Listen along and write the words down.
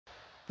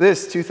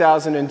This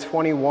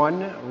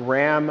 2021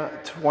 Ram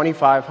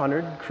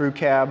 2500 Crew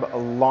Cab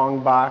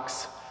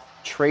Longbox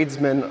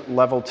Tradesman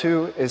Level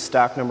 2 is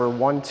stock number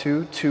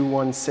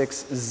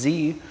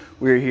 12216Z.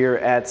 We're here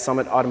at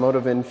Summit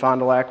Automotive in Fond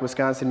du Lac,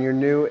 Wisconsin, your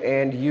new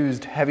and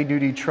used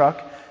heavy-duty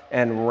truck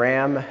and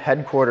Ram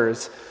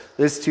headquarters.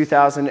 This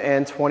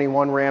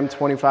 2021 Ram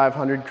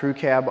 2500 Crew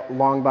Cab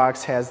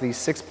Longbox has the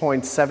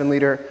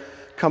 6.7-liter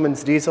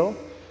Cummins diesel.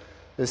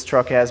 This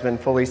truck has been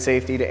fully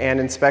safetied and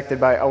inspected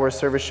by our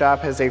service shop,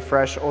 has a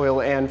fresh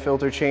oil and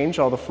filter change.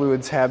 All the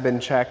fluids have been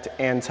checked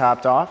and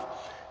topped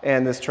off,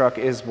 and this truck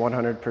is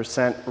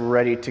 100%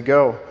 ready to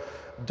go.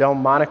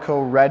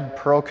 Delmonico red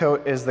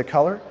Pearlcoat is the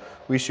color.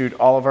 We shoot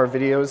all of our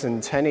videos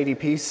in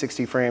 1080p,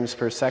 60 frames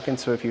per second,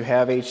 so if you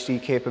have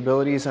HD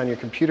capabilities on your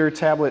computer,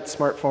 tablet,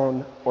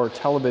 smartphone, or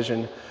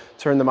television,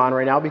 turn them on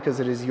right now because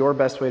it is your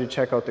best way to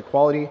check out the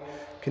quality,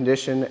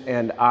 condition,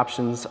 and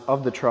options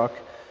of the truck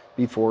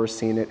before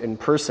seeing it in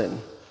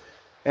person.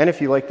 And if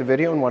you like the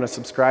video and want to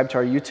subscribe to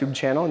our YouTube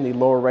channel, in the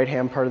lower right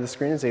hand part of the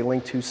screen is a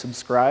link to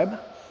subscribe.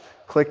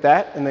 Click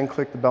that and then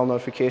click the bell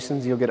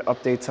notifications. You'll get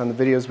updates on the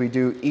videos we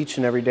do each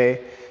and every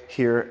day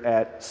here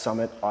at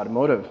Summit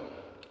Automotive.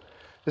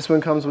 This one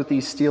comes with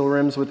these steel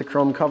rims with the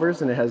chrome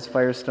covers, and it has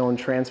Firestone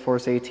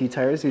Transforce AT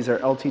tires. These are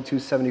LT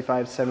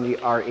 275/70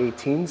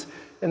 R18s,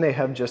 and they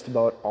have just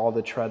about all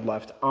the tread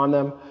left on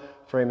them.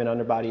 Frame and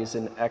underbody is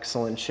in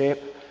excellent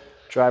shape.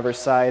 Driver's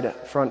side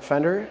front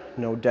fender,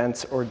 no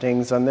dents or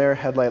dings on there.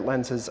 Headlight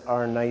lenses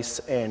are nice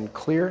and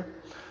clear.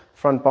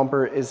 Front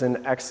bumper is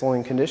in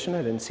excellent condition.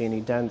 I didn't see any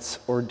dents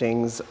or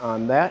dings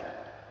on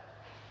that.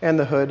 And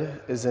the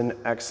hood is in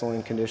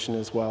excellent condition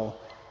as well.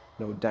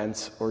 No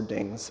dents or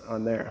dings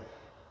on there.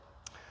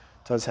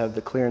 It does have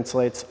the clearance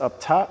lights up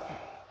top.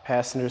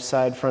 Passenger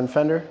side front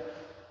fender,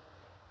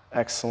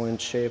 excellent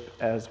shape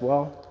as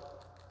well.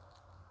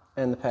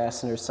 And the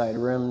passenger side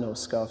rim, no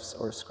scuffs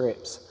or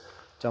scrapes.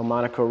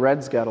 Delmonico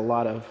red's got a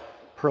lot of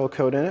pearl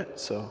coat in it,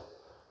 so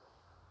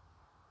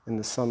in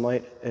the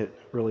sunlight it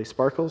really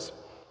sparkles.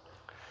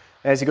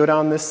 As you go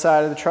down this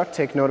side of the truck,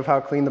 take note of how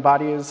clean the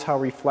body is, how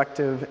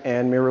reflective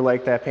and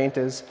mirror-like that paint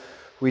is.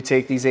 We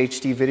take these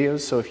HD videos,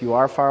 so if you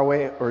are far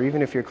away or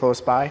even if you're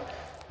close by,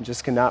 you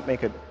just cannot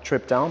make a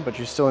trip down, but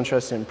you're still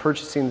interested in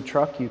purchasing the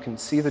truck, you can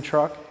see the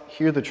truck,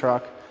 hear the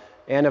truck,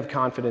 and have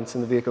confidence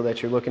in the vehicle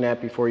that you're looking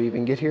at before you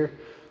even get here.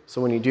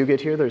 So when you do get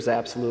here, there's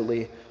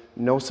absolutely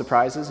no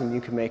surprises, and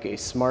you can make a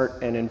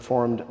smart and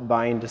informed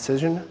buying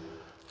decision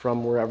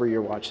from wherever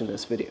you're watching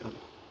this video.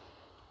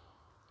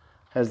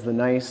 Has the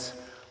nice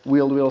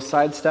wheel-to-wheel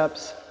side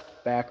steps.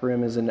 Back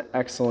rim is in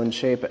excellent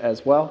shape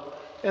as well,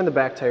 and the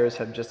back tires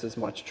have just as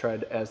much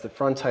tread as the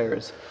front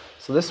tires.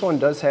 So this one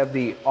does have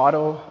the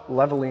auto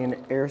leveling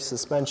air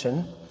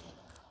suspension,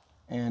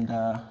 and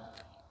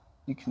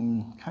you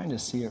can kind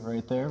of see it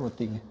right there with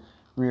the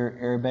rear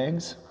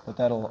airbags, but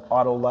that'll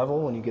auto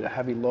level when you get a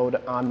heavy load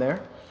on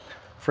there.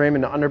 Frame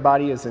and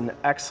underbody is in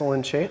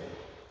excellent shape,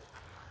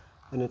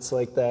 and it's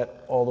like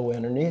that all the way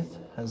underneath.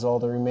 Has all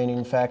the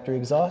remaining factory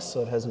exhaust,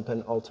 so it hasn't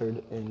been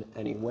altered in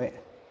any way.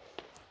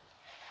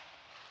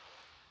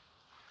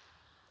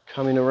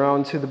 Coming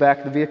around to the back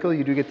of the vehicle,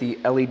 you do get the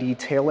LED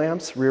tail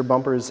lamps. Rear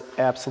bumper is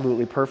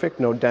absolutely perfect,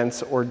 no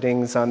dents or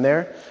dings on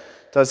there. It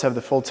does have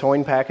the full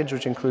towing package,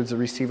 which includes the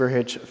receiver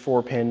hitch,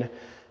 4-pin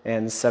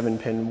and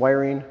 7-pin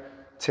wiring.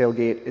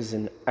 Tailgate is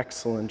in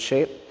excellent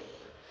shape.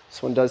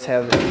 This one does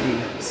have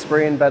the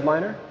spray and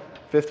bedliner,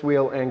 5th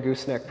wheel and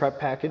gooseneck prep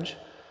package.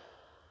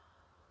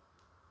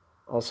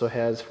 Also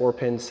has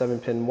 4-pin,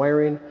 7-pin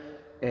wiring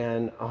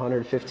and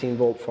 115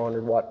 volt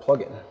 400 watt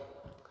plug-in.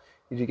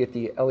 You do get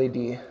the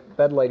LED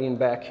bed lighting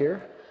back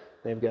here.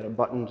 They've got a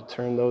button to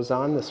turn those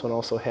on. This one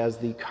also has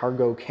the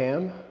cargo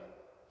cam,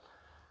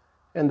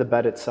 and the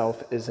bed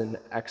itself is in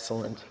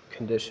excellent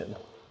condition.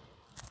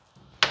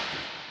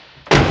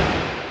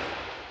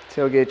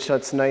 Tailgate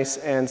shuts nice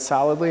and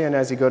solidly, and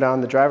as you go down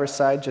the driver's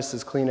side, just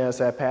as clean as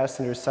that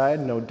passenger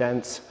side, no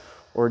dents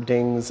or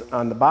dings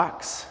on the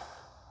box.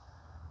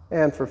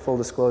 And for full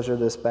disclosure,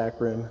 this back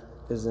rim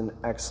is in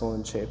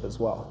excellent shape as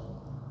well.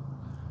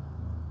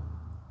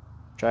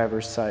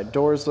 Driver's side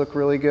doors look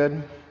really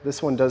good.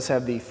 This one does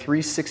have the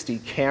 360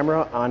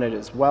 camera on it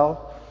as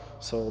well,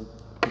 so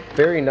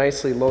very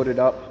nicely loaded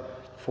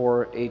up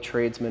for a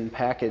tradesman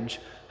package.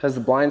 Has the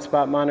blind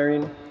spot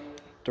monitoring,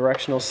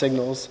 directional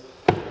signals.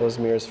 Those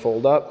mirrors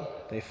fold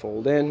up, they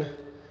fold in.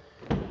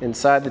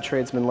 Inside, the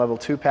Tradesman Level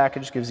 2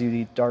 package gives you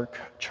the dark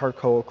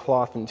charcoal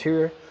cloth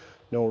interior.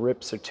 No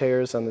rips or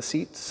tears on the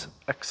seats.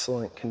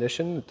 Excellent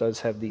condition. It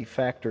does have the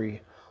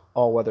factory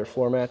all-weather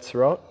floor mats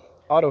throughout.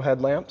 Auto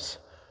headlamps,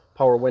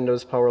 power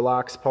windows, power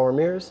locks, power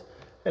mirrors,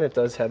 and it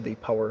does have the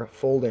power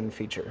fold-in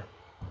feature.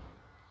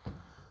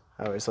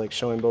 I always like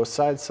showing both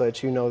sides so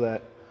that you know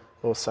that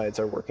both sides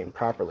are working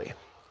properly.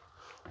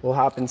 We'll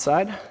hop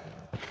inside,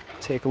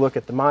 take a look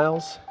at the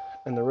miles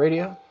and the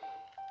radio.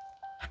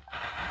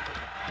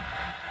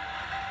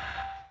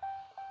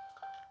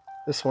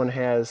 This one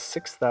has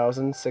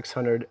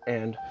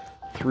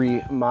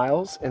 6,603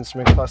 miles.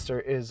 Instrument cluster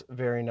is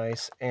very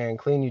nice and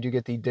clean. You do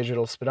get the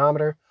digital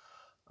speedometer,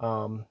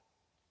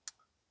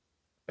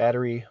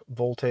 battery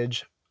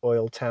voltage,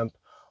 oil temp,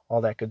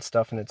 all that good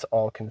stuff, and it's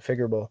all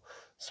configurable.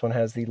 This one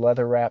has the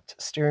leather-wrapped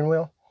steering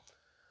wheel.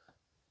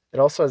 It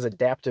also has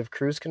adaptive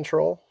cruise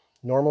control,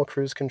 normal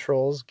cruise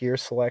controls, gear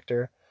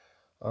selector,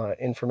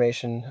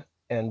 information,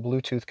 and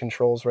Bluetooth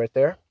controls right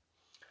there.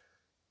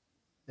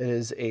 It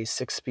is a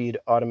 6-speed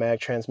automatic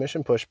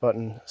transmission, push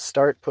button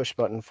start, push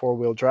button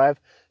 4-wheel drive.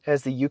 It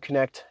has the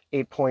Uconnect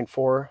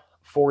 8.4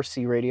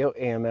 4C radio,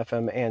 AM,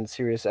 FM, and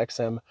Sirius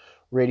XM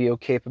radio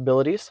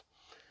capabilities.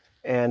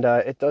 And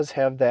it does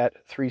have that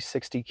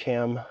 360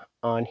 cam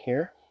on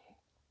here.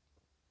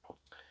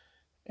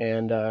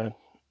 And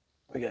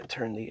we got to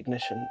turn the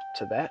ignition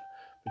to that.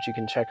 But you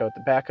can check out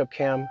the backup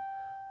cam.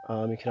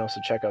 You can also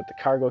check out the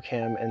cargo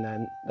cam and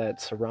then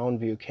that surround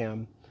view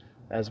cam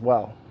as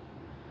well.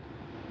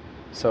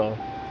 So,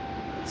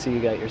 see, you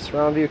got your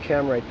surround view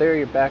cam right there,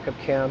 your backup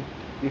cam.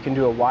 You can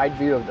do a wide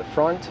view of the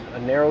front, a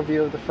narrow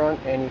view of the front,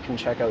 and you can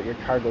check out your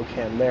cargo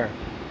cam there.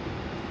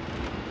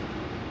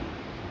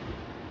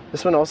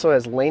 This one also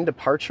has lane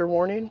departure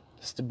warning,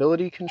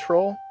 stability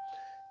control,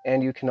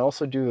 and you can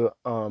also do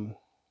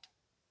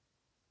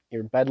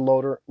your bed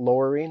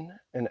lowering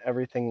and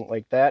everything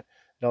like that.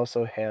 It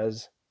also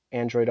has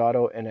Android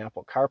Auto and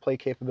Apple CarPlay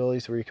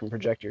capabilities where you can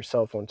project your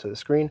cell phone to the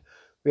screen.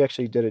 We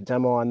actually did a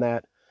demo on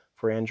that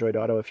for Android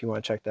Auto if you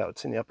want to check that out.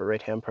 It's in the upper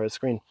right hand part of the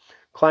screen.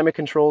 Climate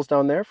controls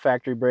down there,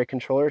 factory brake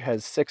controller. It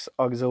has 6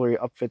 auxiliary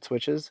upfit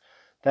switches.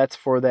 That's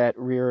for that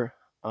rear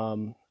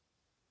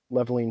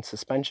leveling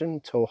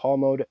suspension, tow haul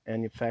mode,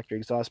 and your factory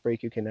exhaust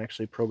brake. You can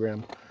actually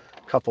program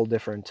a couple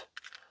different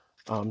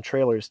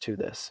trailers to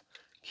this.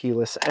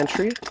 Keyless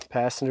entry,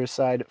 passenger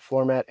side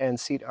floor mat and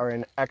seat are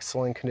in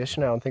excellent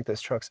condition. I don't think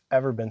this truck's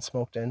ever been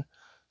smoked in.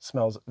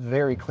 Smells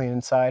very clean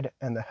inside,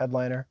 and the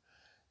headliner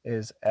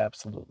is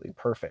absolutely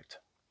perfect.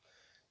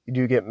 You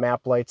do get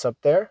map lights up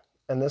there,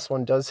 and this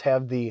one does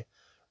have the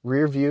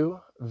rear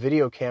view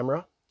video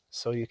camera,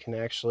 so you can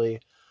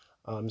actually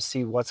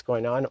see what's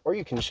going on, or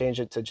you can change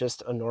it to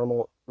just a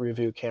normal rear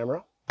view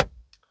camera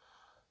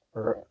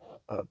or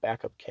a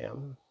backup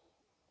cam.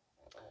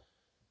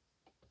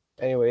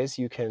 Anyways,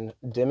 you can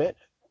dim it,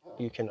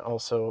 you can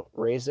also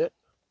raise it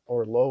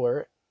or lower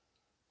it.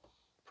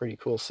 Pretty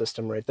cool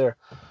system right there.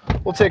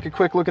 We'll take a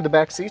quick look at the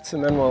back seats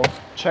and then we'll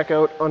check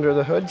out under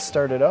the hood,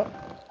 start it up.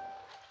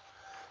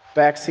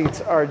 Back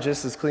seats are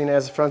just as clean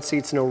as the front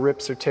seats, no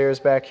rips or tears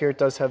back here. It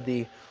does have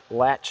the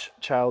Latch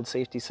child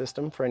safety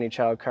system for any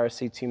child car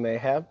seats you may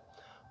have.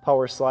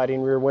 Power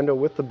sliding rear window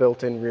with the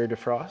built-in rear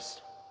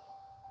defrost.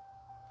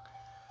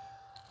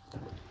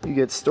 You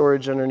get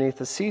storage underneath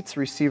the seats,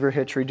 receiver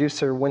hitch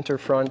reducer, winter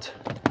front,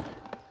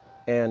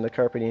 and the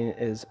carpeting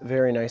is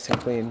very nice and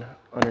clean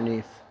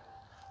underneath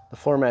the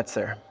floor mats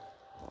there.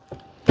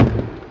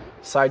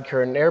 Side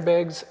curtain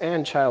airbags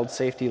and child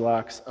safety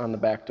locks on the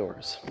back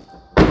doors.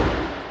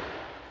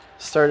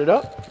 Start it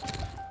up,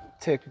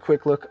 take a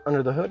quick look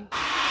under the hood.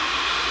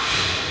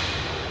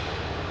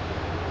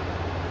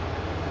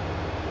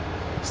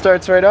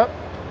 Starts right up,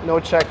 no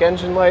check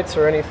engine lights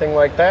or anything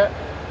like that.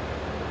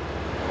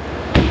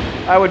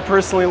 I would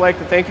personally like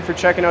to thank you for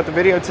checking out the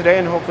video today,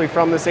 and hopefully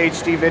from this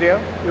HD video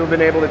you'll have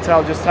been able to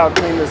tell just how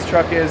clean this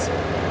truck is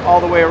all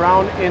the way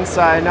around,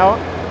 inside and out,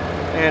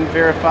 and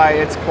verify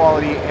its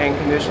quality and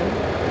condition.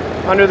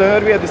 Under the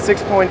hood we have the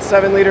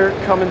 6.7 liter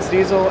Cummins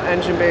diesel.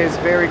 Engine bay is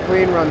very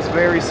clean, runs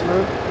very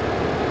smooth.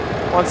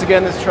 Once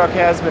again, this truck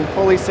has been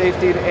fully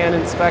safetied and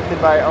inspected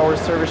by our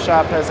service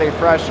shop, has a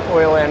fresh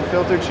oil and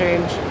filter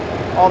change.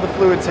 All the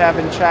fluids have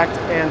been checked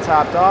and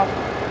topped off,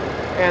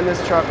 and this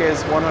truck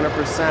is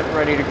 100%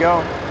 ready to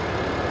go.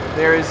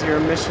 There is your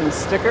emissions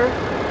sticker.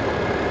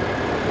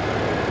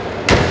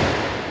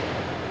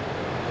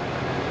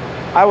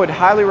 I would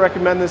highly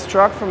recommend this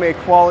truck from a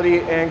quality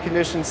and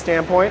condition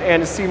standpoint,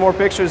 and to see more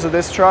pictures of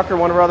this truck or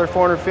one of our other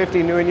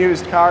 450 new and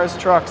used cars,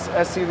 trucks,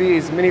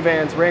 SUVs,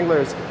 minivans,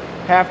 Wranglers,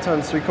 half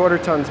tons, 3/4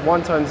 tons,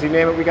 1 tons, you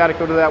name it, we got to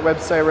go to that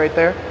website right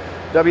there.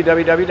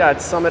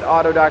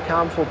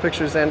 www.summitauto.com. Full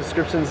pictures and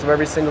descriptions of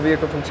every single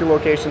vehicle from 2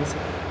 locations,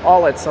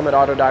 all at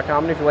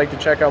summitauto.com. And if you'd like to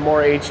check out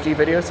more HD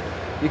videos,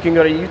 you can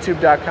go to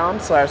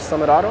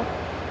youtube.com/summitauto.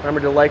 Remember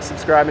to like,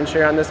 subscribe, and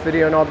share on this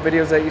video and all the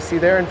videos that you see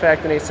there. In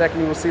fact, in a second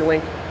you will see a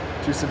link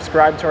to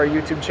subscribe to our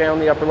YouTube channel in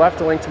the upper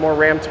left, a link to more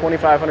Ram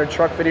 2500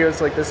 truck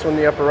videos like this one in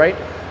the upper right,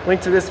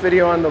 link to this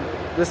video on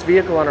this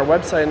vehicle on our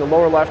website in the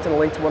lower left, and a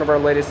link to one of our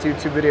latest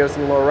YouTube videos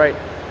in the lower right.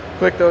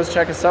 Click those,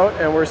 check us out,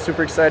 and we're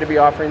super excited to be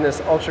offering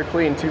this ultra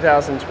clean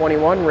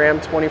 2021 Ram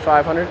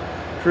 2500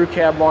 Crew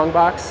Cab Long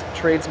Box,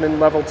 Tradesman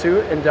Level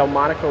 2, and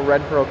Delmonico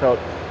Red Pearlcoat.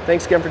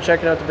 Thanks again for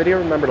checking out the video.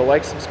 Remember to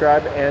like,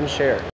 subscribe, and share.